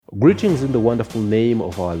Greetings in the wonderful name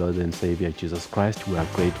of our Lord and Savior Jesus Christ. We are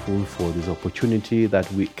grateful for this opportunity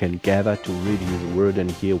that we can gather to read His Word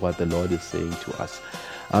and hear what the Lord is saying to us.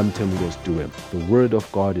 I'm Temugos Duem. The Word of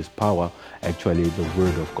God is power. Actually, the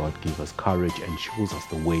Word of God gives us courage and shows us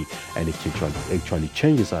the way, and it actually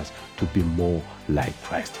changes us to be more like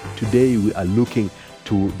Christ. Today, we are looking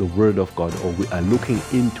to the Word of God, or we are looking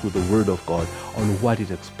into the Word of God on what it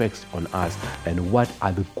expects on us and what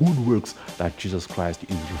are the good works that Jesus Christ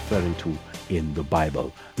is referring to in the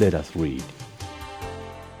Bible. Let us read.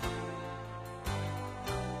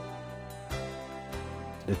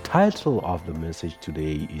 The title of the message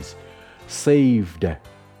today is Saved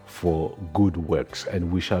for Good Works,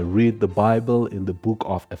 and we shall read the Bible in the book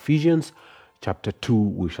of Ephesians chapter 2.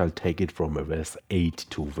 We shall take it from verse 8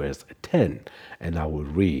 to verse 10, and I will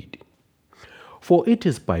read. For it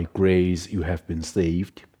is by grace you have been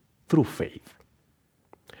saved through faith.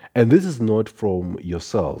 And this is not from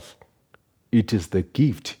yourself. It is the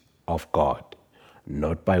gift of God,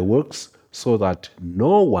 not by works, so that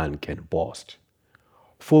no one can boast.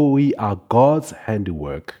 For we are God's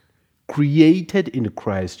handiwork, created in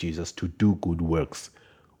Christ Jesus to do good works,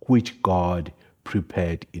 which God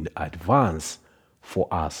prepared in advance for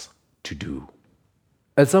us to do.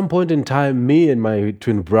 At some point in time, me and my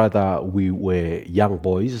twin brother, we were young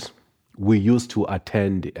boys. We used to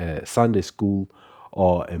attend a Sunday school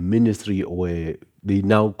or a ministry, where they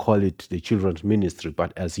now call it the children's ministry.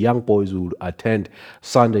 But as young boys, we would attend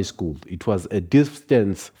Sunday school. It was a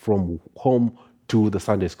distance from home to the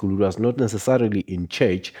Sunday school. It was not necessarily in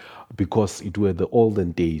church, because it were the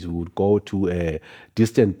olden days. We would go to a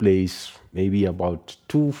distant place, maybe about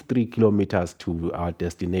 2-3 kilometers to our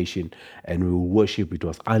destination, and we would worship. It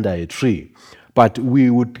was under a tree. But we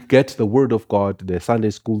would get the word of God. The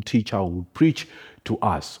Sunday school teacher would preach to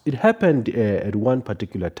us. It happened at one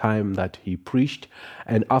particular time that he preached,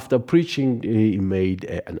 and after preaching, he made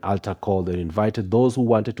an altar call and invited those who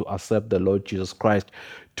wanted to accept the Lord Jesus Christ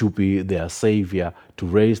to be their Savior to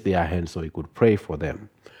raise their hands so he could pray for them.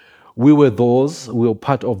 We were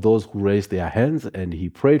part of those who raised their hands, and he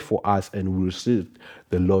prayed for us, and we received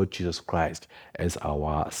the Lord Jesus Christ as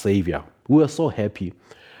our Savior. We were so happy.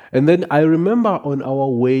 And then I remember on our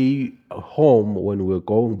way home, when we were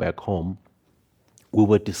going back home, we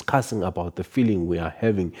were discussing about the feeling we are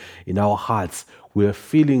having in our hearts. We are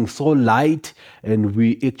feeling so light, and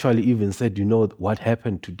we actually even said, you know what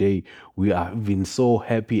happened today? We are even so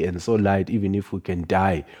happy and so light, even if we can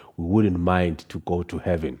die, we wouldn't mind to go to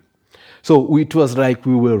heaven. So it was like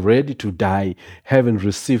we were ready to die, having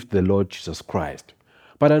received the Lord Jesus Christ.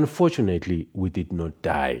 But unfortunately, we did not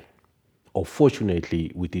die. Or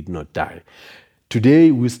fortunately, we did not die.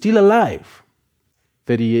 Today, we're still alive.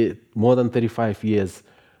 More than 35 years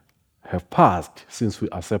have passed since we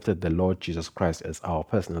accepted the Lord Jesus Christ as our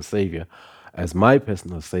personal Savior, as my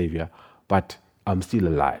personal Savior, but I'm still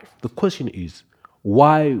alive. The question is,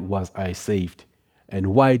 why was I saved? And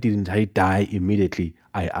why didn't I die immediately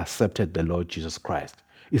I accepted the Lord Jesus Christ?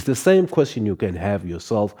 It's the same question you can have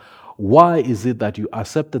yourself. Why is it that you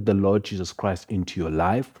accepted the Lord Jesus Christ into your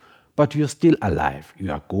life, but you're still alive?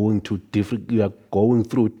 You are going through difficult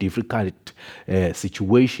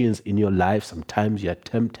situations in your life. Sometimes you're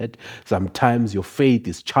tempted. Sometimes your faith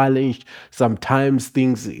is challenged. Sometimes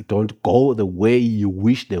things don't go the way you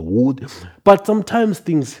wish they would. But sometimes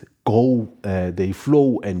things they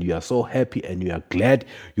flow, and you are so happy and you are glad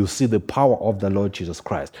you see the power of the Lord Jesus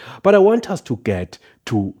Christ. But I want us to get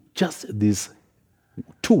to just these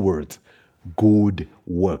two words: good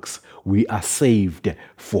works. We are saved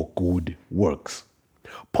for good works.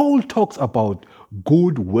 Paul talks about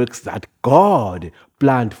good works that God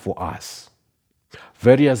planned for us.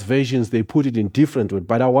 Various versions, they put it in different words,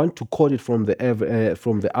 but I want to quote it from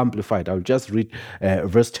the Amplified. I'll just read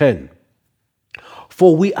verse 10.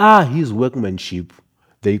 For we are his workmanship,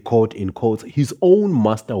 they quote in quotes, his own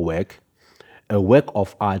masterwork, a work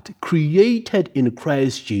of art created in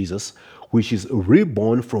Christ Jesus, which is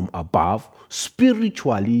reborn from above,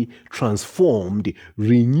 spiritually transformed,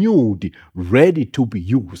 renewed, ready to be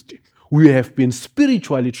used. We have been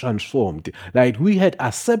spiritually transformed. Like we had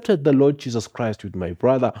accepted the Lord Jesus Christ with my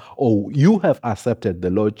brother, or you have accepted the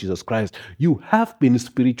Lord Jesus Christ. You have been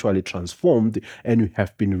spiritually transformed, and you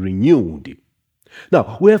have been renewed.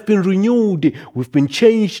 Now, we have been renewed, we've been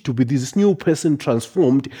changed to be this new person,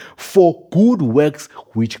 transformed for good works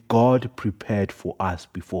which God prepared for us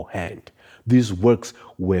beforehand. These works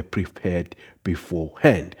were prepared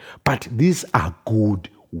beforehand, but these are good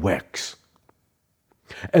works.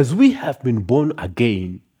 As we have been born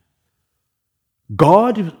again,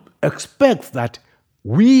 God expects that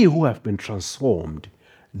we who have been transformed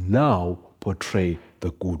now portray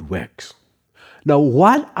the good works. Now,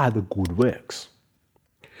 what are the good works?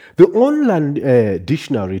 The online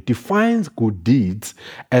dictionary defines good deeds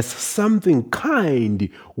as something kind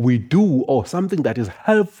we do or something that is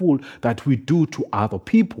helpful that we do to other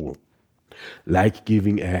people, like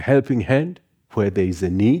giving a helping hand where there is a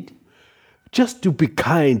need, just to be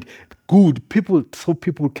kind, good people, so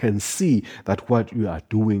people can see that what you are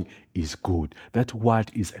doing is good, that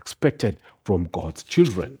what is expected from God's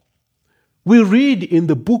children. We read in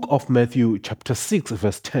the book of Matthew, chapter 6,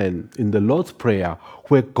 verse 10, in the Lord's Prayer,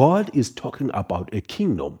 where God is talking about a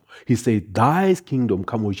kingdom. He said, Thy kingdom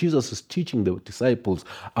come, where Jesus is teaching the disciples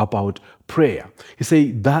about prayer. He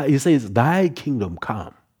says, Thy kingdom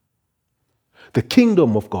come. The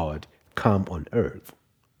kingdom of God come on earth.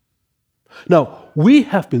 Now, we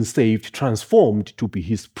have been saved, transformed to be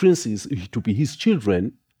His princes, to be His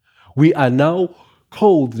children. We are now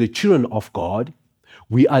called the children of God.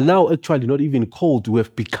 We are now actually not even called, we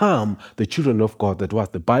have become the children of God. That's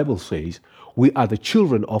what the Bible says. We are the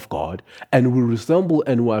children of God, and we resemble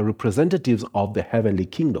and we are representatives of the heavenly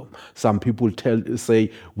kingdom. Some people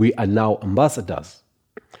say we are now ambassadors.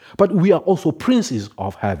 But we are also princes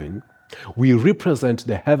of heaven. We represent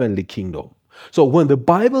the heavenly kingdom. So when the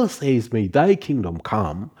Bible says, may thy kingdom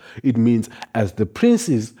come, it means as the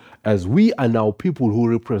princes, as we are now people who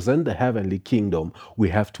represent the heavenly kingdom, we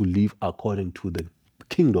have to live according to the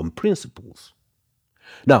kingdom principles.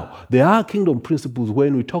 Now, there are kingdom principles.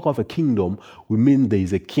 When we talk of a kingdom, we mean there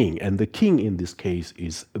is a king, and the king in this case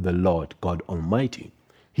is the Lord God Almighty.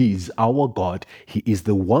 He is our God. He is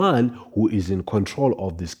the one who is in control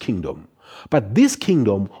of this kingdom. But this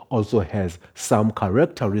kingdom also has some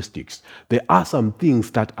characteristics. There are some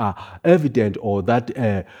things that are evident or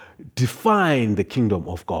that define the kingdom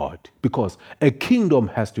of God, because a kingdom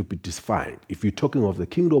has to be defined. If you're talking of the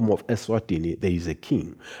kingdom of Eswatini, there is a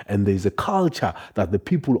king, and there is a culture that the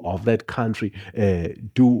people of that country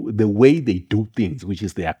do, the way they do things, which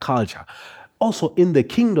is their culture. Also, in the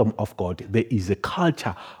kingdom of God, there is a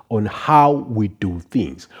culture on how we do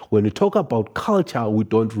things. When we talk about culture, we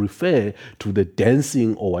don't refer to the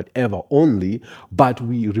dancing or whatever only, but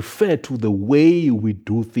we refer to the way we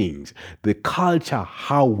do things, the culture,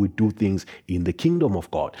 how we do things in the kingdom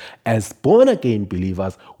of God. As born-again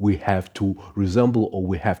believers, we have to resemble or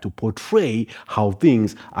we have to portray how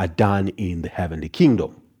things are done in the heavenly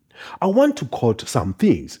kingdom. I want to quote some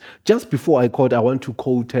things. Just before I quote, I want to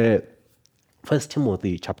quote 1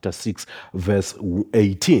 Timothy chapter 6, verse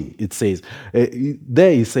 18. It says,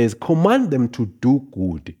 there it says, command them to do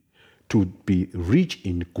good, to be rich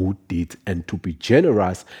in good deeds, and to be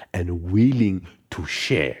generous and willing to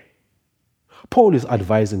share. Paul is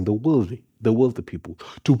advising the wealthy people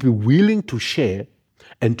to be willing to share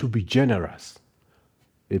and to be generous.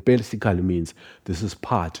 It basically means this is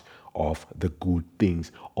part of the good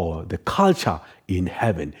things, or the culture in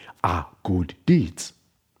heaven are good deeds.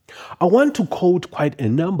 I want to quote quite a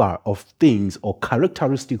number of things or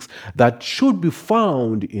characteristics that should be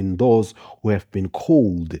found in those who have been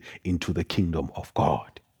called into the kingdom of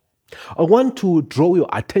God. I want to draw your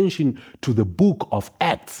attention to the book of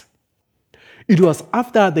Acts. It was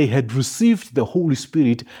after they had received the Holy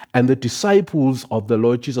Spirit and the disciples of the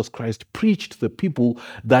Lord Jesus Christ preached to the people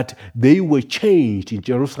that they were changed in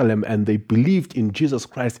Jerusalem, and they believed in Jesus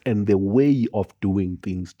Christ, and the way of doing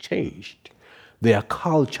things changed. Their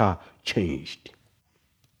culture changed.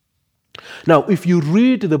 Now, if you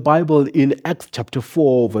read the Bible in Acts chapter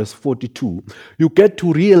 4, verse 42, you get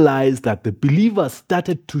to realize that the believers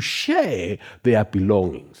started to share their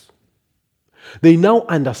belongings. They now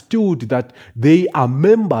understood that they are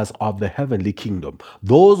members of the heavenly kingdom.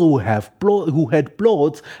 Those who had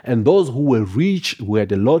plots and those who were rich, who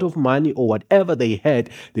had a lot of money or whatever they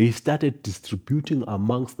had, they started distributing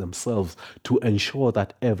amongst themselves to ensure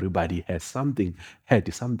that everybody had something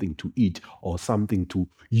to eat or something to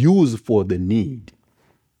use for the need.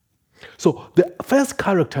 So the first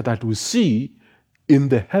character that we see in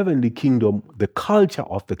the heavenly kingdom, the culture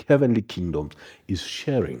of the heavenly kingdom, is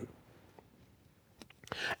sharing.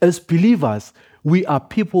 As believers, we are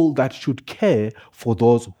people that should care for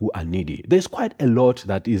those who are needy. There's quite a lot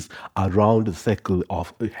that is around the circle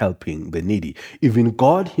of helping the needy. Even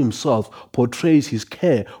God Himself portrays His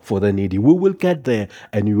care for the needy. We will get there,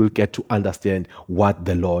 and you will get to understand what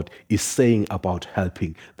the Lord is saying about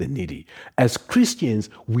helping the needy. As Christians,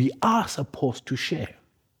 we are supposed to share.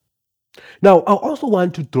 Now, I also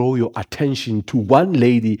want to draw your attention to one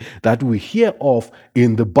lady that we hear of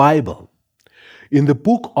in the Bible. In the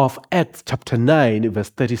book of Acts chapter 9, verse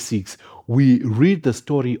 36, we read the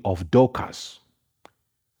story of Dorcas.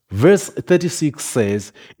 Verse 36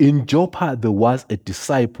 says, in Joppa there was a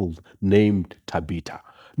disciple named Tabitha.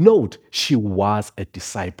 Note, she was a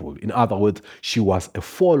disciple. In other words, she was a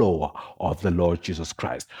follower of the Lord Jesus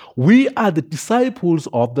Christ. We are the disciples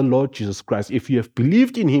of the Lord Jesus Christ. If you have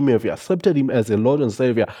believed in him, if you accepted him as a Lord and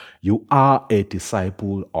Savior, you are a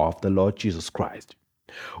disciple of the Lord Jesus Christ.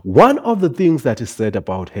 One of the things that is said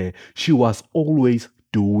about her, she was always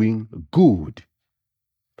doing good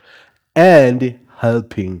and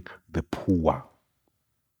helping the poor.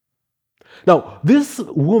 Now, this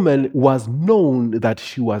woman was known that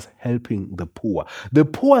she was helping the poor. The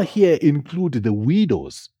poor here include the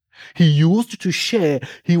widows. He used to share,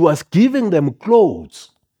 he was giving them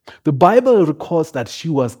clothes. The Bible records that she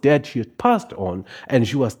was dead, she had passed on, and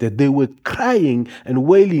she was dead. They were crying and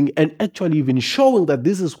wailing and actually even showing that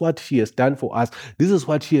this is what she has done for us. This is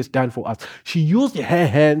what she has done for us. She used her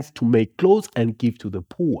hands to make clothes and give to the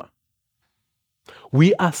poor.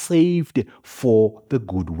 We are saved for the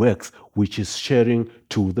good works, which is sharing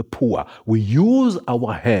to the poor. We use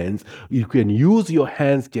our hands. You can use your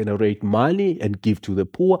hands, generate money and give to the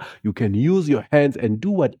poor. You can use your hands and do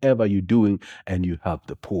whatever you're doing and you help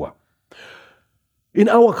the poor. In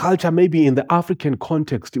our culture, maybe in the African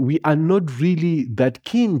context, we are not really that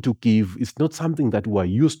keen to give. It's not something that we are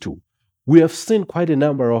used to. We have seen quite a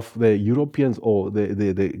number of the Europeans or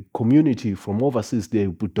the community from overseas, they're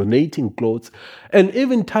donating clothes. And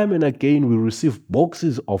even time and again, we receive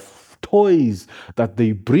boxes of toys that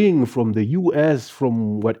they bring from the US,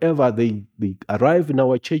 from whatever they arrive in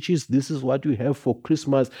our churches. This is what we have for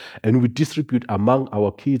Christmas, and we distribute among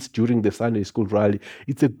our kids during the Sunday school rally.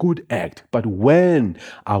 It's a good act. But when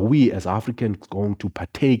are we as Africans going to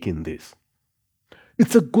partake in this?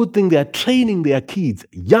 It's a good thing they are training their kids,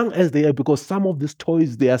 young as they are, because some of these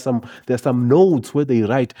toys, there are some notes where they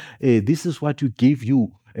write, this is what you give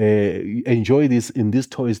you, enjoy this in these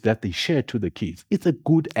toys that they share to the kids. It's a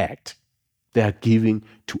good act they are giving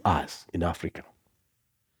to us in Africa.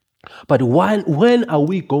 But when are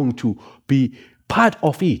we going to be part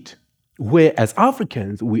of it? Where as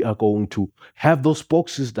Africans, we are going to have those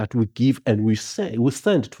boxes that we give and we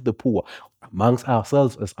send to the poor amongst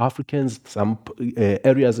ourselves as Africans, some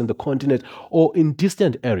areas in the continent or in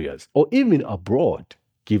distant areas or even abroad,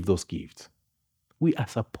 give those gifts. We are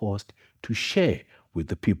supposed to share with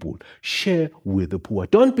the people, share with the poor.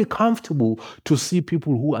 Don't be comfortable to see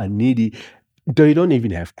people who are needy. They don't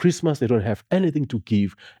even have Christmas. They don't have anything to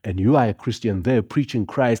give. And you are a Christian there preaching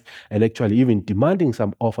Christ and actually even demanding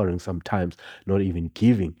some offering sometimes, not even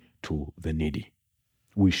giving to the needy.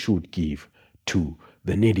 We should give to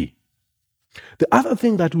the needy. The other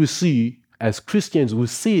thing that we see as Christians, we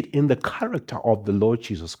see it in the character of the Lord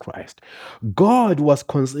Jesus Christ.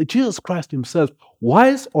 Jesus Christ himself,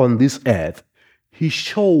 whilst on this earth, he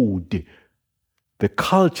showed the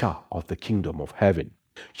culture of the kingdom of heaven.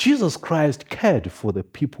 Jesus Christ cared for the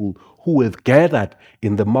people who were gathered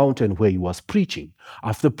in the mountain where he was preaching.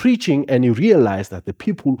 After preaching, and he realized that the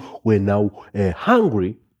people were now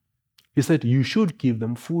hungry, he said, you should give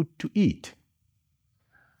them food to eat.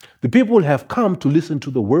 The people have come to listen to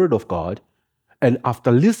the word of God, and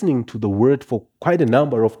after listening to the word for quite a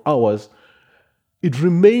number of hours, it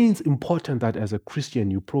remains important that as a Christian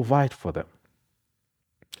you provide for them.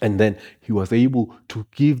 And then he was able to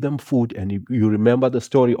give them food. And you remember the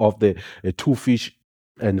story of the 2 fish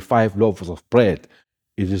and 5 loaves of bread.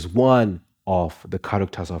 It is one of the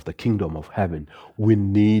characters of the kingdom of heaven. We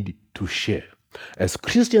need to share. As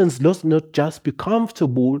Christians, let's not just be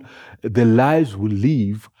comfortable the lives we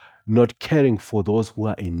live, not caring for those who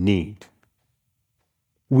are in need.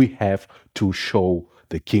 We have to show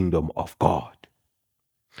the kingdom of God.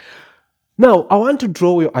 Now, I want to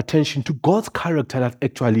draw your attention to God's character that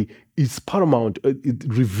actually is paramount. It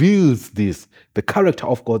reveals this, the character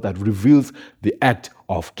of God that reveals the act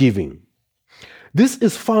of giving. This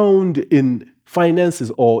is found in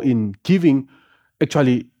finances or in giving.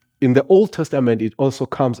 Actually, in the Old Testament, it also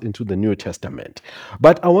comes into the New Testament.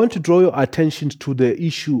 But I want to draw your attention to the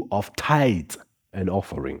issue of tithes and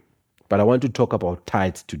offering. But I want to talk about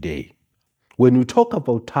tithes today. When we talk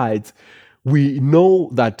about tithes, we know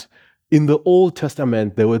that in the Old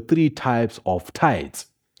Testament, there were 3 types of tithes.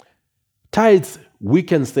 Tithes, we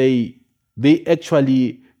can say, they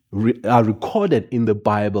actually are recorded in the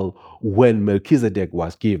Bible when Melchizedek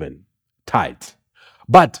was given tithes.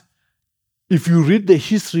 But if you read the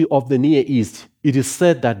history of the Near East, it is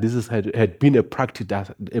said that this had been a practice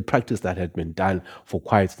that had been done for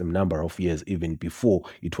quite some number of years, even before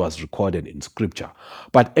it was recorded in Scripture.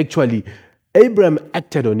 But actually, Abraham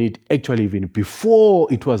acted on it actually even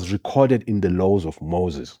before it was recorded in the laws of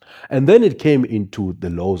Moses. And then it came into the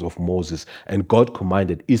laws of Moses, and God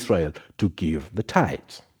commanded Israel to give the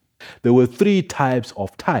tithes. There were three types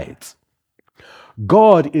of tithes.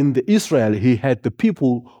 God in the Israel, he had the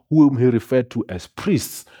people whom he referred to as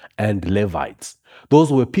priests and Levites.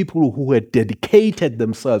 Those were people who had dedicated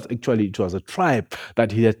themselves. Actually, it was a tribe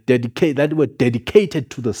that he had dedicated, that were dedicated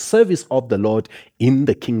to the service of the Lord in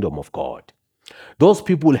the kingdom of God. Those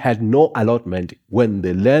people had no allotment when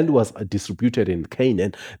the land was distributed in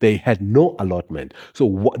Canaan. They had no allotment.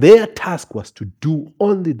 So their task was to do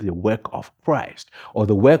only the work of Christ or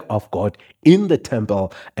the work of God in the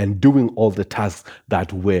temple and doing all the tasks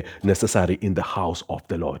that were necessary in the house of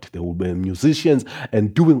the Lord. They would be musicians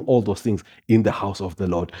and doing all those things in the house of the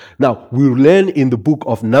Lord. Now, we learn in the book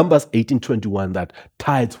of Numbers 18:21 that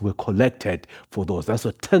tithes were collected for those. That's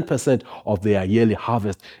what 10% of their yearly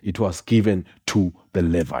harvest, it was given to the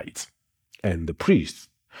Levites and the priests.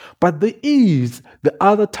 But there is the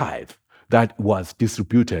other tithe that was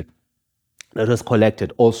distributed, that was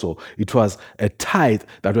collected also. It was a tithe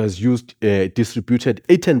that was used, distributed,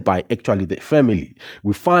 eaten by actually the family.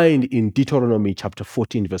 We find in Deuteronomy chapter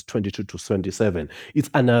 14, verse 22 to 27, it's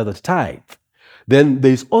another tithe. Then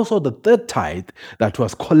there's also the third tithe that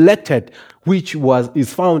was collected, which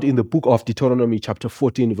is found in the book of Deuteronomy chapter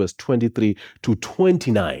 14, verse 23 to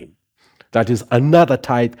 29. That is another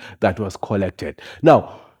tithe that was collected.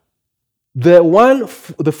 Now,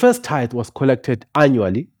 the first tithe was collected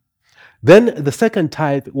annually. Then the second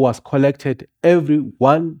tithe was collected every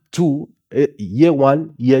year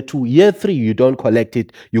 1, year 2, year 3. You don't collect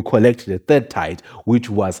it. You collect the third tithe, which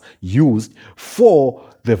was used for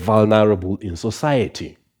the vulnerable in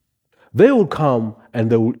society. They will come and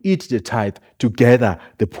they will eat the tithe together,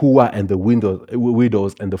 the poor and the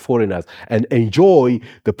widows and the foreigners, and enjoy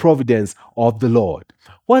the providence of the Lord.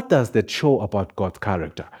 What does that show about God's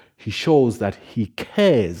character? He shows that he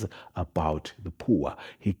cares about the poor.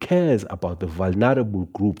 He cares about the vulnerable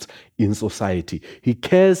groups in society. He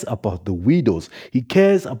cares about the widows. He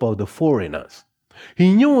cares about the foreigners.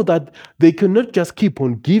 He knew that they could not just keep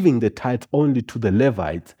on giving the tithes only to the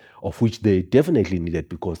Levites, of which they definitely needed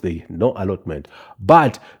because they had no allotment,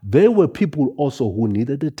 but there were people also who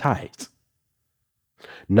needed the tithes.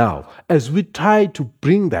 Now, as we try to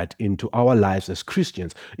bring that into our lives as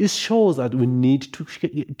Christians, it shows that we need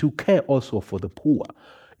to care also for the poor.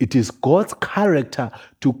 It is God's character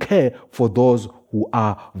to care for those who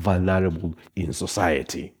are vulnerable in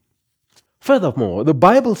society. Furthermore, the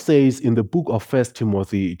Bible says in the book of 1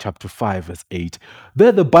 Timothy chapter 5 verse 8,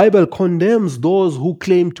 that the Bible condemns those who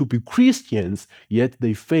claim to be Christians, yet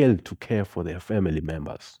they fail to care for their family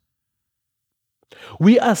members.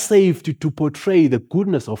 We are saved to portray the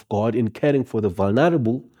goodness of God in caring for the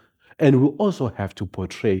vulnerable, and we also have to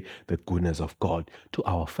portray the goodness of God to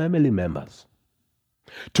our family members,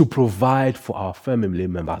 to provide for our family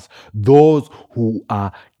members, those who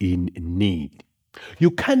are in need.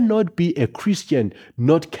 You cannot be a Christian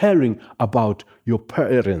not caring about your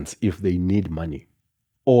parents if they need money,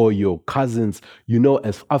 or your cousins. You know,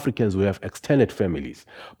 as Africans, we have extended families,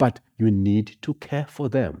 but you need to care for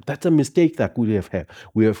them. That's a mistake that we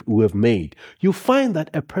have made. You find that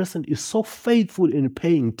a person is so faithful in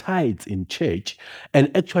paying tithes in church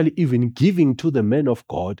and actually even giving to the men of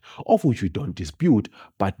God, of which we don't dispute,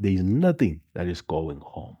 but there is nothing that is going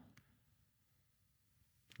home.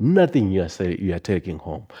 Nothing you are taking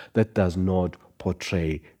home that does not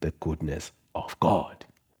portray the goodness of God.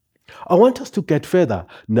 I want us to go further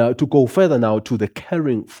now to the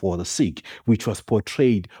caring for the sick, which was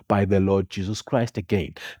portrayed by the Lord Jesus Christ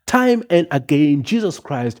again. Time and again, Jesus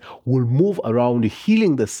Christ will move around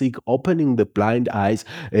healing the sick, opening the blind eyes,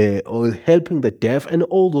 or helping the deaf, and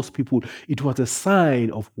all those people. It was a sign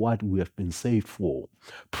of what we have been saved for.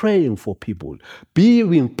 Praying for people,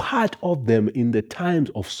 being part of them in the times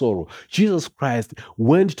of sorrow. Jesus Christ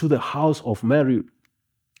went to the house of Mary,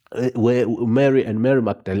 where Mary and Mary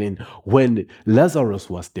Magdalene, when Lazarus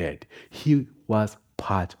was dead. He was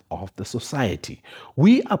part of the society.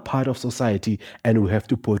 We are part of society, and we have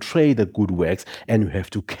to portray the good works, and we have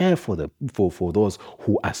to care for them, for those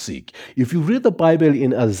who are sick. If you read the Bible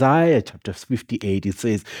in Isaiah chapter 58, it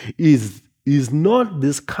says, is not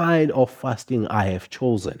this kind of fasting I have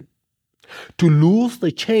chosen, to loose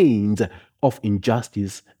the chains of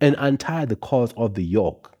injustice and untie the cords of the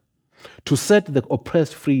yoke, to set the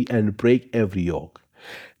oppressed free and break every yoke.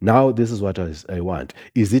 Now, this is what I want.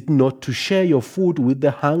 Is it not to share your food with the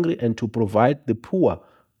hungry and to provide the poor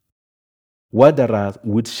wanderers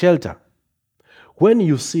with shelter? When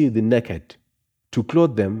you see the naked, to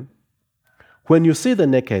clothe them, When you see the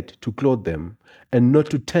naked, to clothe them, and not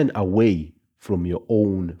to turn away from your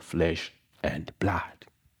own flesh and blood.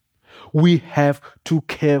 We have to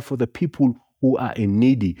care for the people who are in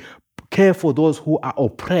needy, care for those who are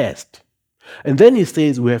oppressed. And then he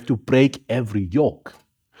says we have to break every yoke.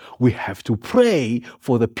 We have to pray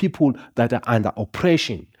for the people that are under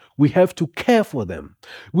oppression. We have to care for them.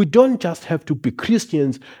 We don't just have to be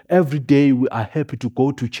Christians. Every day we are happy to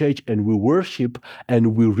go to church and we worship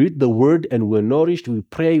and we read the word and we're nourished. We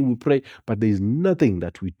pray, but there is nothing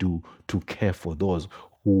that we do to care for those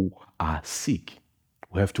who are sick.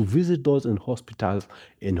 We have to visit those in hospitals,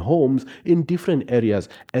 in homes, in different areas,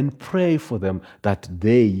 and pray for them that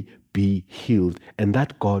they be healed and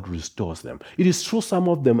that God restores them. It is true some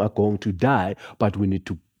of them are going to die, but we need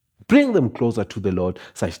to bring them closer to the Lord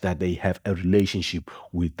such that they have a relationship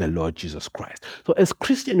with the Lord Jesus Christ. So as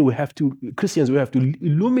Christians, we have to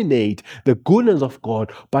illuminate the goodness of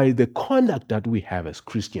God by the conduct that we have as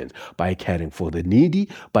Christians, by caring for the needy,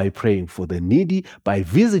 by praying for the needy, by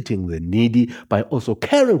visiting the needy, by also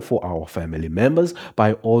caring for our family members,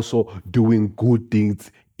 by also doing good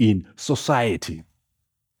things in society.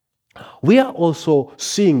 We are also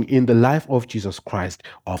seeing in the life of Jesus Christ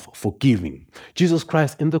of forgiving. Jesus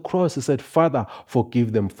Christ in the cross, he said, Father,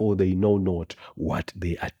 forgive them for they know not what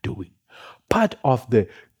they are doing. Part of the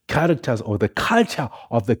characters or the culture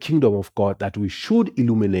of the kingdom of God that we should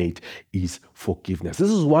illuminate is forgiveness. This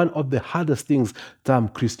is one of the hardest things some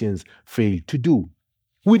Christians fail to do.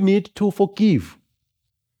 We need to forgive.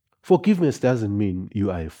 Forgiveness doesn't mean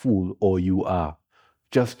you are a fool or you are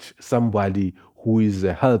just somebody who is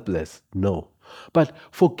helpless. No. But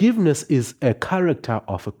forgiveness is a character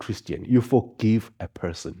of a Christian. You forgive a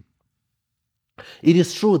person. It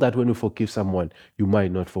is true that when you forgive someone, you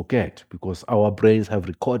might not forget because our brains have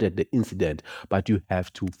recorded the incident, but you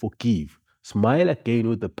have to forgive. Smile again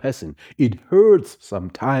with the person. It hurts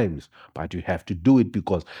sometimes, but you have to do it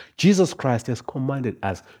because Jesus Christ has commanded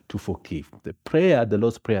us to forgive. The prayer, the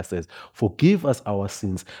Lord's Prayer says, forgive us our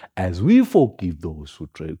sins as we forgive those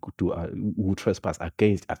who trespass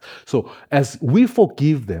against us. So as we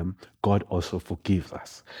forgive them, God also forgives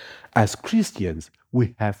us. As Christians,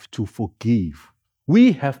 we have to forgive.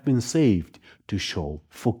 We have been saved to show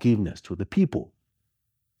forgiveness to the people.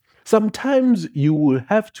 Sometimes you will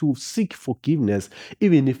have to seek forgiveness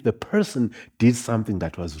even if the person did something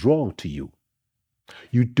that was wrong to you.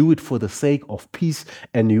 You do it for the sake of peace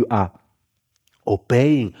and you are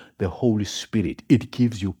obeying the Holy Spirit. It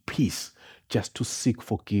gives you peace just to seek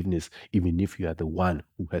forgiveness even if you are the one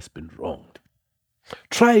who has been wronged.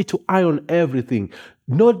 Try to iron everything.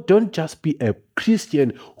 Don't just be a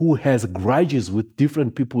Christian who has grudges with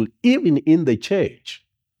different people, even in the church.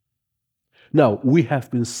 Now, we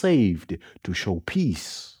have been saved to show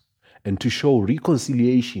peace and to show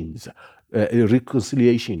reconciliation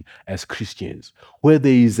as Christians. Where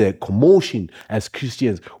there is a commotion as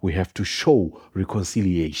Christians, we have to show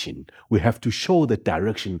reconciliation. We have to show the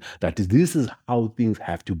direction that this is how things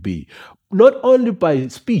have to be. Not only by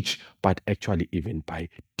speech, but actually even by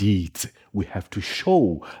deeds. We have to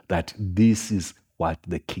show that this is what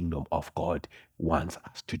the kingdom of God wants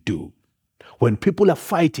us to do. When people are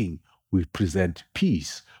fighting, we present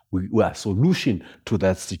peace. We are a solution to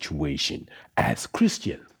that situation as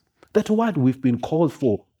Christians. That's what we've been called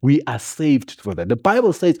for. We are saved for that. The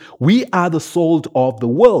Bible says we are the salt of the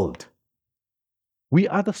world. We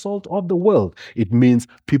are the salt of the world. It means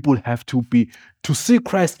people have to see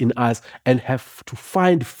Christ in us and have to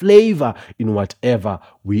find flavor in whatever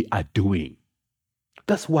we are doing.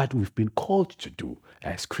 That's what we've been called to do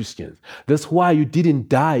as Christians. That's why you didn't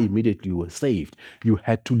die immediately you were saved. You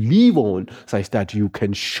had to live on such that you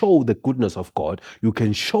can show the goodness of God. You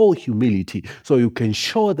can show humility. So you can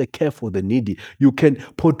show the care for the needy. You can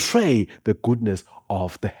portray the goodness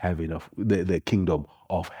of the kingdom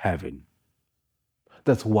of heaven.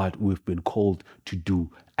 That's what we've been called to do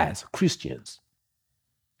as Christians.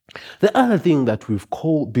 The other thing that we've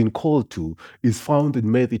been called to is found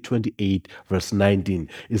in Matthew 28, verse 19,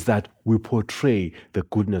 is that we portray the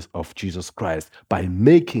goodness of Jesus Christ by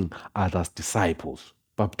making others disciples,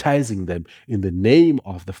 baptizing them in the name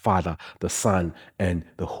of the Father, the Son, and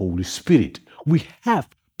the Holy Spirit. We have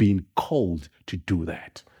been called to do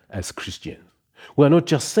that as Christians. We are not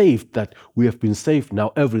just saved that we have been saved,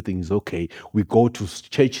 now everything is okay. We go to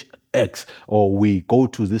church X or we go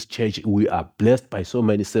to this church, we are blessed by so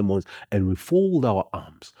many sermons and we fold our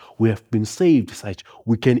arms. We have been saved such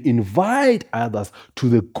we can invite others to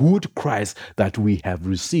the good Christ that we have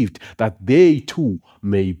received, that they too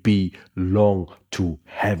may belong to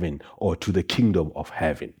heaven or to the kingdom of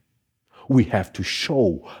heaven. We have to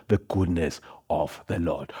show the goodness of the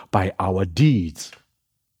Lord by our deeds.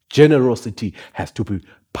 Generosity has to be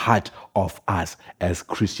part of us as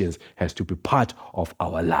Christians, has to be part of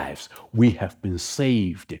our lives. We have been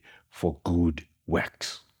saved for good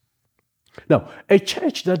works. Now, a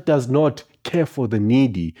church that does not care for the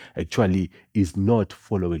needy actually is not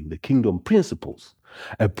following the kingdom principles.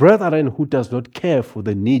 A brethren who does not care for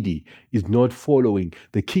the needy is not following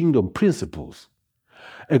the kingdom principles.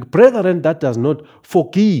 A brethren that does not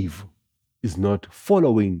forgive is not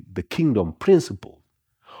following the kingdom principle.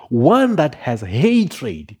 One that has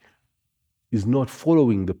hatred is not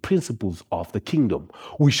following the principles of the kingdom.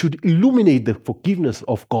 We should illuminate the forgiveness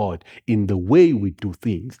of God in the way we do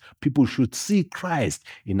things. People should see Christ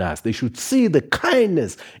in us. They should see the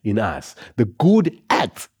kindness in us, the good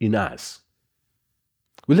acts in us.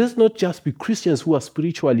 Well, let's not just be Christians who are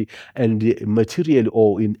spiritually and material,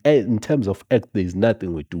 or in terms of act, there's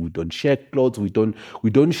nothing we do. We don't share clothes. We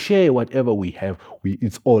don't share whatever we have.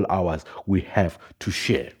 It's all ours. We have to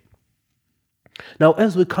share. Now,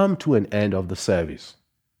 as we come to an end of the service,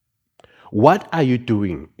 what are you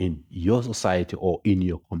doing in your society or in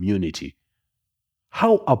your community?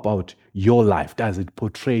 How about your life? Does it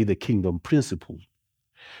portray the kingdom principles?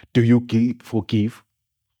 Do you forgive?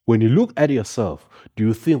 When you look at yourself, do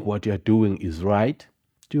you think what you're doing is right?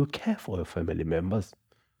 Do you care for your family members?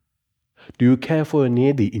 Do you care for your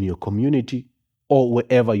needy in your community or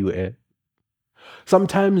wherever you are?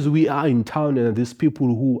 Sometimes we are in town and there's people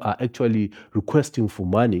who are actually requesting for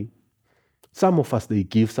money. Some of us, they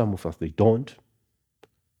give, some of us, they don't.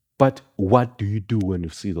 But what do you do when you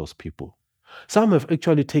see those people? Some have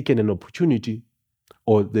actually taken an opportunity,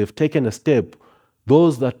 or they've taken a step.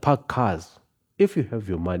 Those that park cars, if you have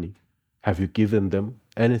your money, have you given them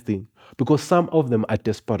anything? Because some of them are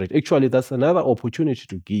desperate. Actually, that's another opportunity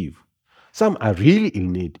to give. Some are really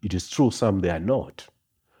in need. It is true, some they are not.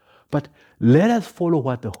 But let us follow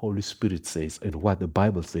what the Holy Spirit says and what the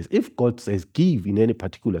Bible says. If God says give in any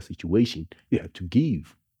particular situation, you have to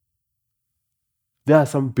give. There are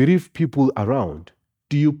some bereaved people around.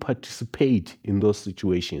 Do you participate in those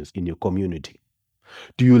situations in your community?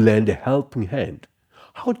 Do you lend a helping hand?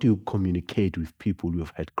 How do you communicate with people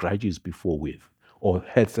you've had grudges before with, or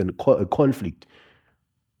had a conflict?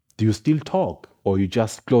 Do you still talk, or you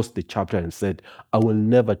just closed the chapter and said, I will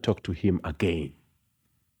never talk to him again?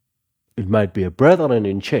 It might be a brethren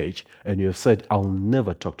in church, and you have said, I'll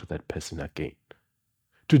never talk to that person again.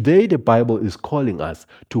 Today, the Bible is calling us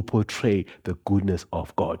to portray the goodness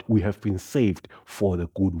of God. We have been saved for the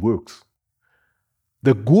good works.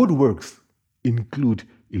 The good works include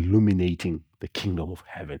illuminating the kingdom of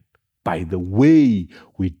heaven by the way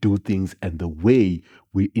we do things and the way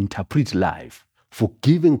we interpret life,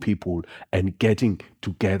 forgiving people and getting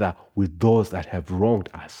together with those that have wronged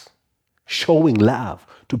us, showing love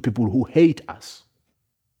to people who hate us.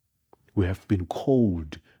 We have been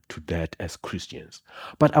called to that as Christians.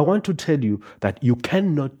 But I want to tell you that you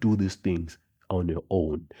cannot do these things on your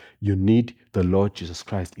own. You need the Lord Jesus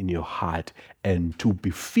Christ in your heart and to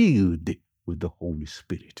be filled with the Holy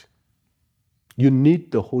Spirit. You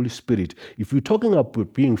need the Holy Spirit. If you're talking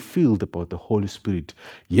about being filled about the Holy Spirit,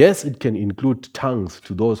 yes, it can include tongues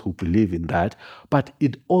to those who believe in that, but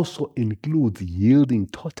it also includes yielding,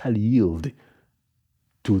 total yield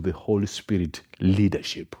to the Holy Spirit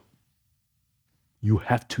leadership. You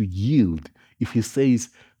have to yield. If he says,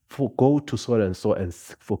 go to so and so and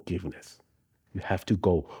seek forgiveness, you have to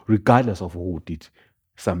go, regardless of who did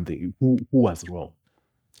something, who was wrong.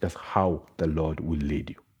 That's how the Lord will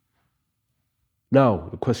lead you. Now,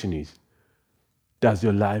 the question is, does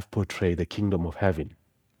your life portray the kingdom of heaven?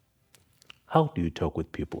 How do you talk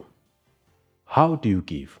with people? How do you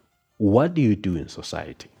give? What do you do in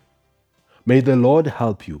society? May the Lord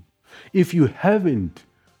help you. If you haven't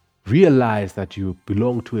realized that you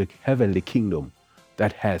belong to a heavenly kingdom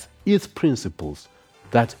that has its principles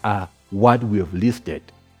that are what we have listed,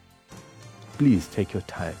 please take your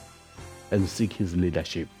time and seek his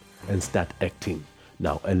leadership and start acting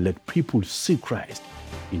now and let people see Christ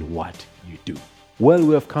in what you do. Well,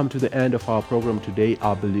 we have come to the end of our program today.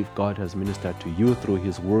 I believe God has ministered to you through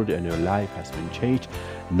his word and your life has been changed.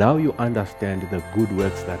 Now you understand the good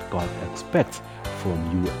works that God expects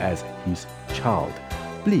from you as his child.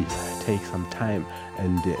 Please take some time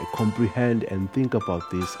and comprehend and think about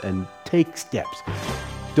this and take steps.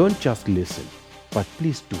 Don't just listen, but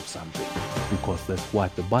please do something, because that's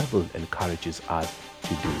what the Bible encourages us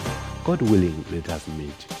to do. God willing, let us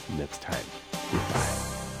meet next time. Goodbye.